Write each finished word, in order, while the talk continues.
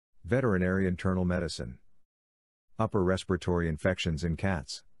Veterinary internal medicine. Upper respiratory infections in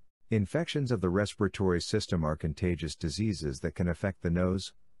cats. Infections of the respiratory system are contagious diseases that can affect the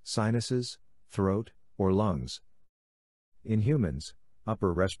nose, sinuses, throat, or lungs. In humans,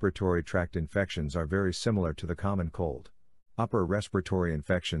 upper respiratory tract infections are very similar to the common cold. Upper respiratory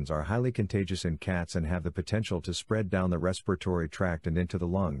infections are highly contagious in cats and have the potential to spread down the respiratory tract and into the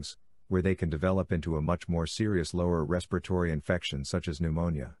lungs, where they can develop into a much more serious lower respiratory infection such as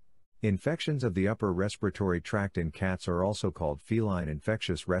pneumonia. Infections of the upper respiratory tract in cats are also called feline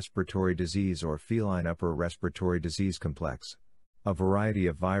infectious respiratory disease or feline upper respiratory disease complex. A variety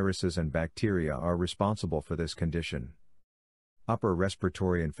of viruses and bacteria are responsible for this condition. Upper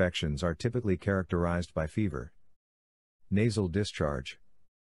respiratory infections are typically characterized by fever, nasal discharge,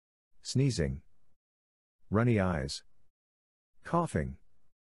 sneezing, runny eyes, coughing,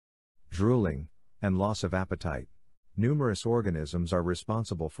 drooling, and loss of appetite. Numerous organisms are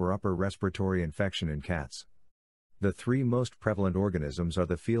responsible for upper respiratory infection in cats. The three most prevalent organisms are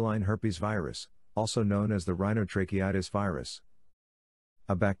the feline herpes virus, also known as the RHINOTRACHEITIS virus,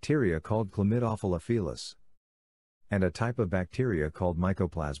 a bacteria called Chlamydophila, and a type of bacteria called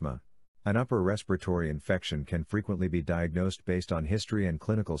Mycoplasma. An upper respiratory infection can frequently be diagnosed based on history and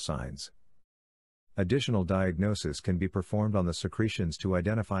clinical signs. Additional diagnosis can be performed on the secretions to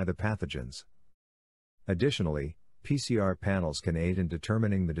identify the pathogens. Additionally, PCR panels can aid in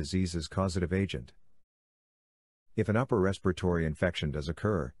determining the disease's causative agent. If an upper respiratory infection does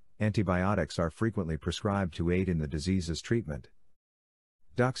occur, antibiotics are frequently prescribed to aid in the disease's treatment.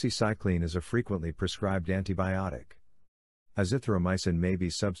 DOXYCYCLINE is a frequently prescribed antibiotic. AZITHROMYCIN may be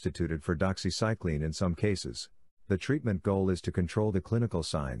substituted for doxycycline in some cases. The treatment goal is to control the clinical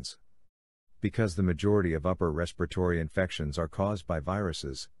signs. Because the majority of upper respiratory infections are caused by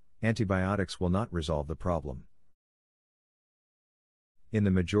viruses, antibiotics will not resolve the problem. In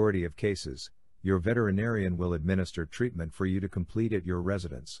the majority of cases, your veterinarian will administer treatment for you to complete at your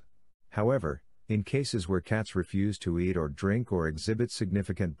residence. However, in cases where cats refuse to eat or drink or exhibit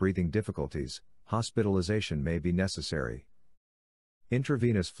significant breathing difficulties, hospitalization may be necessary.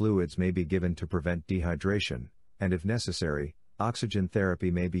 Intravenous fluids may be given to prevent dehydration, and if necessary, oxygen therapy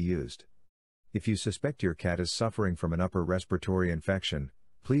may be used. If you suspect your cat is suffering from an upper respiratory infection,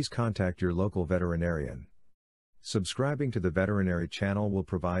 please contact your local veterinarian. Subscribing to the Veterinary channel will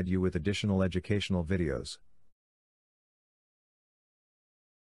provide you with additional educational videos.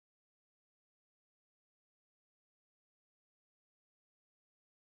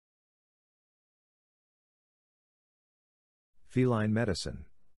 Feline medicine.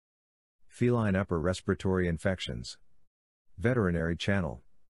 Feline upper respiratory infections. Veterinary channel.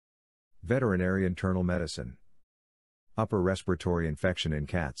 Veterinary internal medicine. Upper respiratory infection in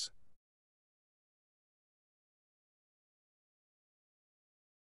cats.